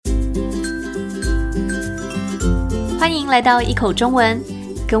欢迎来到一口中文，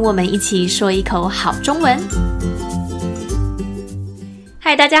跟我们一起说一口好中文。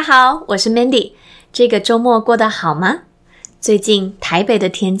嗨，大家好，我是 Mandy。这个周末过得好吗？最近台北的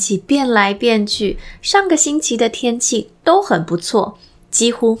天气变来变去，上个星期的天气都很不错，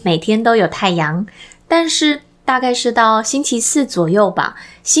几乎每天都有太阳。但是大概是到星期四左右吧，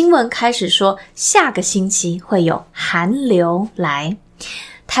新闻开始说下个星期会有寒流来。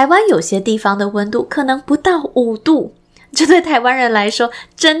台湾有些地方的温度可能不到5度，这对台湾人来说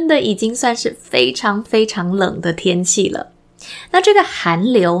真的已经算是非常非常冷的天气了。那这个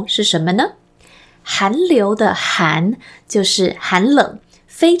寒流是什么呢？寒流的寒就是寒冷，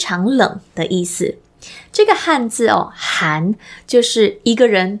非常冷的意思。这个汉字寒就是一个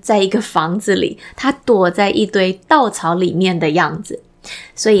人在一个房子里，他躲在一堆稻草里面的样子，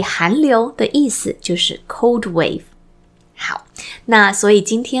所以寒流的意思就是 cold wave。好，那所以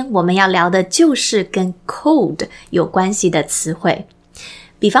今天我们要聊的就是跟 cold 有关系的词汇。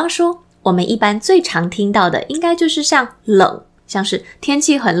比方说，我们一般最常听到的应该就是像冷，像是天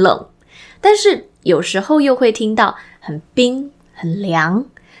气很冷，但是有时候又会听到很冰、很凉。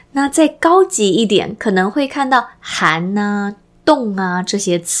那再高级一点，可能会看到寒啊、冻啊这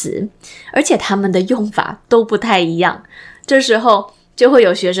些词，而且他们的用法都不太一样。这时候就会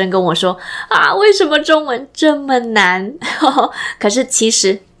有学生跟我说为什么中文这么难？可是其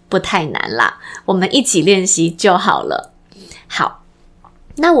实不太难啦，我们一起练习就好了。好，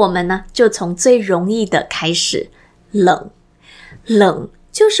那我们呢就从最容易的开始。冷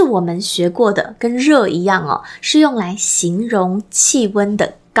就是我们学过的，跟热一样是用来形容气温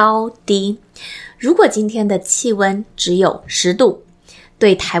的高低。如果今天的气温只有10度，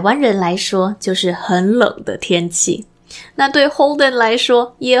对台湾人来说就是很冷的天气。那对 Holden 来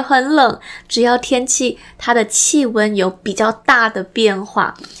说也很冷，只要天气它的气温有比较大的变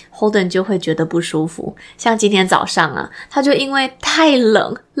化， Holden 就会觉得不舒服。像今天早上他就因为太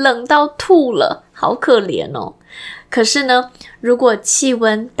冷到吐了，好可怜哦。可是呢，如果气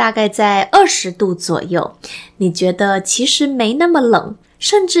温大概在20度左右，你觉得其实没那么冷，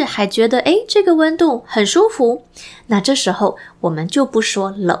甚至还觉得这个温度很舒服，那这时候我们就不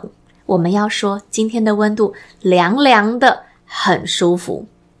说冷，我们要说今天的温度凉凉的，很舒服。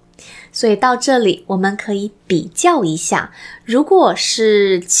所以到这里我们可以比较一下，如果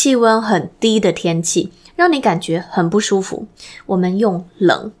是气温很低的天气，让你感觉很不舒服，我们用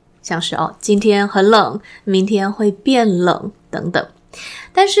冷，像是今天很冷，明天会变冷等等。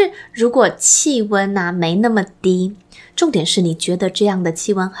但是如果气温没那么低，重点是你觉得这样的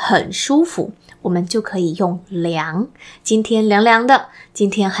气温很舒服，我们就可以用凉，今天凉凉的，今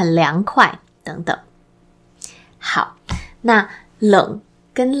天很凉快等等。好，那冷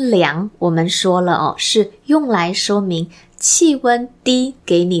跟凉我们说了是用来说明气温低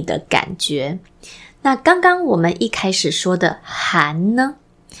给你的感觉。那刚刚我们一开始说的寒呢？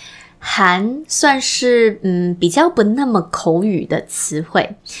寒算是比较不那么口语的词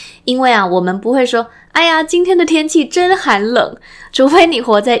汇，因为我们不会说今天的天气真寒冷，除非你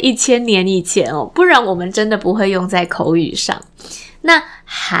活在1000年以前不然我们真的不会用在口语上。那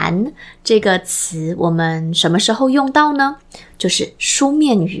寒这个词我们什么时候用到呢？就是书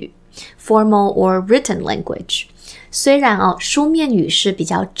面语 formal or written language。虽然书面语是比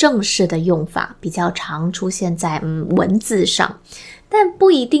较正式的用法，比较常出现在文字上，但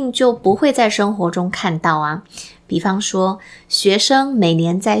不一定就不会在生活中看到比方说，学生每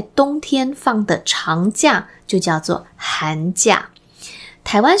年在冬天放的长假就叫做寒假。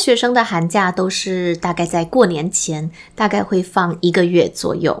台湾学生的寒假都是大概在过年前，大概会放1个月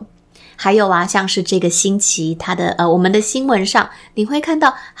左右。还有像是这个星期它的我们的新闻上，你会看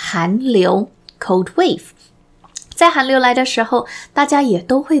到寒流 cold wave。在寒流来的时候，大家也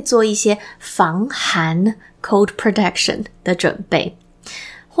都会做一些防寒 cold protection 的准备。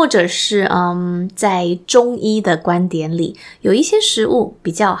或者是在中医的观点里，有一些食物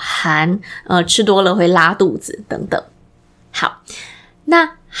比较寒，吃多了会拉肚子等等。好，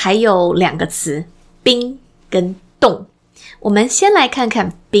那还有2个词，冰跟冻。我们先来看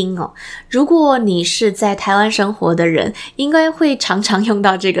看冰如果你是在台湾生活的人，应该会常常用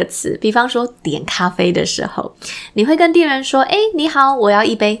到这个词。比方说点咖啡的时候，你会跟店员说你好，我要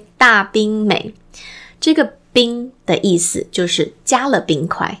一杯大冰美。这个冰的意思就是加了冰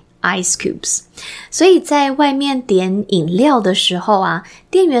块 ice cubes。 所以在外面点饮料的时候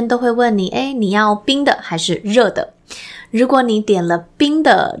店员都会问你你要冰的还是热的。如果你点了冰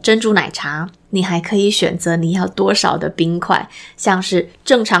的珍珠奶茶，你还可以选择你要多少的冰块，像是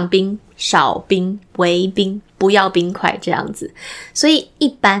正常冰、少冰、微冰、不要冰块这样子。所以一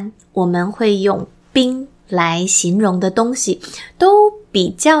般我们会用冰来形容的东西都比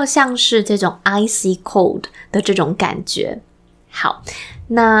较像是这种 icy cold 的这种感觉。好，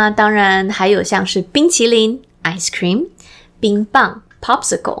那当然还有像是冰淇淋 ice cream， 冰棒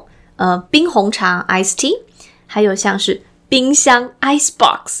popsicle， 冰红茶 iced tea， 还有像是冰箱 ice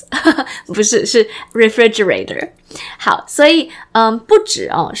box 不是，是 refrigerator。 好，所以不止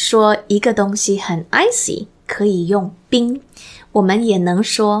说一个东西很 icy 可以用冰，我们也能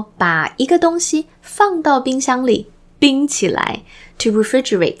说把一个东西放到冰箱里冰起来 to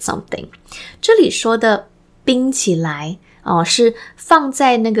refrigerate something。 这里说的冰起来是放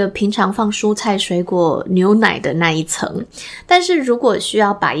在那个平常放蔬菜水果牛奶的那一层，但是如果需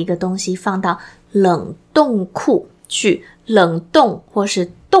要把一个东西放到冷冻库去冷冻或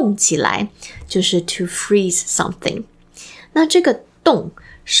是冻起来，就是 to freeze something。 那这个冻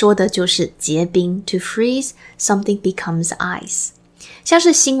说的就是结冰 to freeze something becomes ice。 像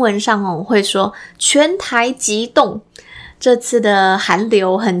是新闻上会说全台急冻，这次的寒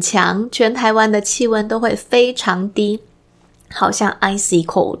流很强，全台湾的气温都会非常低，好像 icy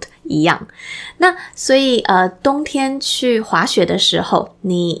cold 一样。那所以冬天去滑雪的时候，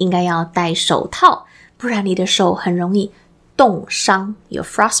你应该要戴手套，不然你的手很容易冻伤，有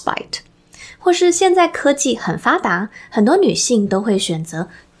frostbite。 或是现在科技很发达，很多女性都会选择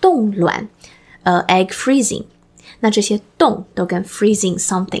冻卵egg freezing， 那这些冻都跟 freezing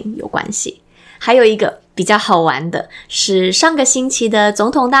something 有关系。还有一个比较好玩的是上个星期的总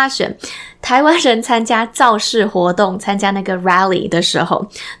统大选，台湾人参加造势活动，参加那个 rally 的时候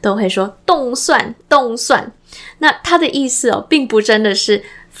都会说冻蒜冻蒜，那它的意思并不真的是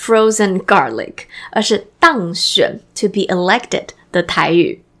frozen garlic， 而是当选 to be elected 的台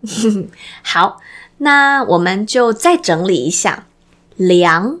语。好，那我们就再整理一下。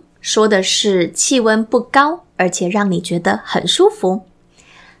凉说的是气温不高，而且让你觉得很舒服。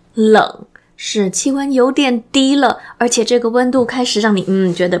冷是气温有点低了，而且这个温度开始让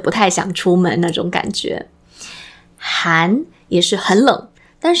你觉得不太想出门那种感觉。寒也是很冷，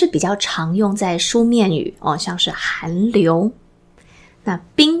但是比较常用在书面语像是寒流。那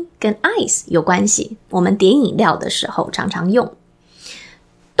冰跟 ice 有关系，我们点饮料的时候常常用。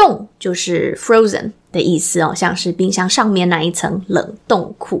冻就是 frozen 的意思像是冰箱上面那一层冷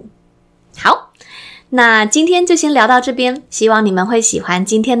冻库。好，那今天就先聊到这边，希望你们会喜欢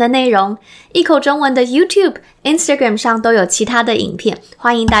今天的内容。一口中文的 YouTube、Instagram 上都有其他的影片，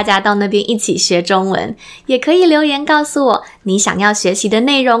欢迎大家到那边一起学中文，也可以留言告诉我你想要学习的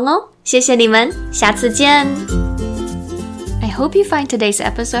内容哦。谢谢你们，下次见。I hope you find today's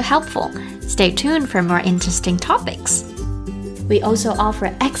episode helpful. Stay tuned for more interesting topics. We also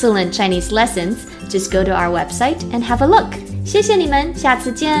offer excellent Chinese lessons. Just go to our website and have a look. 谢谢你们，下次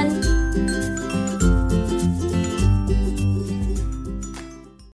见。